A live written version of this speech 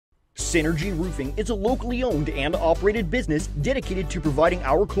Synergy Roofing is a locally owned and operated business dedicated to providing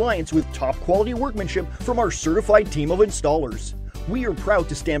our clients with top quality workmanship from our certified team of installers. We are proud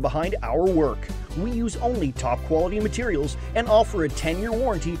to stand behind our work. We use only top quality materials and offer a 10-year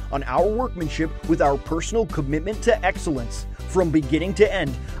warranty on our workmanship with our personal commitment to excellence. From beginning to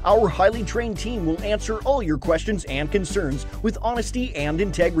end, our highly trained team will answer all your questions and concerns with honesty and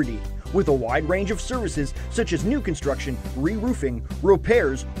integrity. With a wide range of services such as new construction, re-roofing,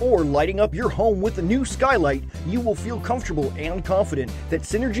 repairs, or lighting up your home with a new skylight, you will feel comfortable and confident that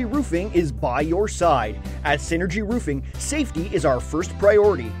Synergy Roofing is by your side. At Synergy Roofing, safety is our first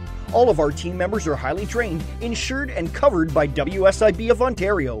priority. All of our team members are highly trained, insured, and covered by WSIB of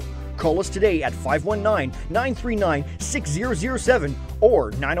Ontario. Call us today at 519-939-6007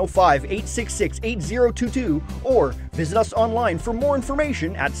 or 905-866-8022 or visit us online for more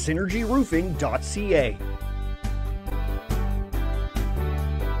information at synergyroofing.ca.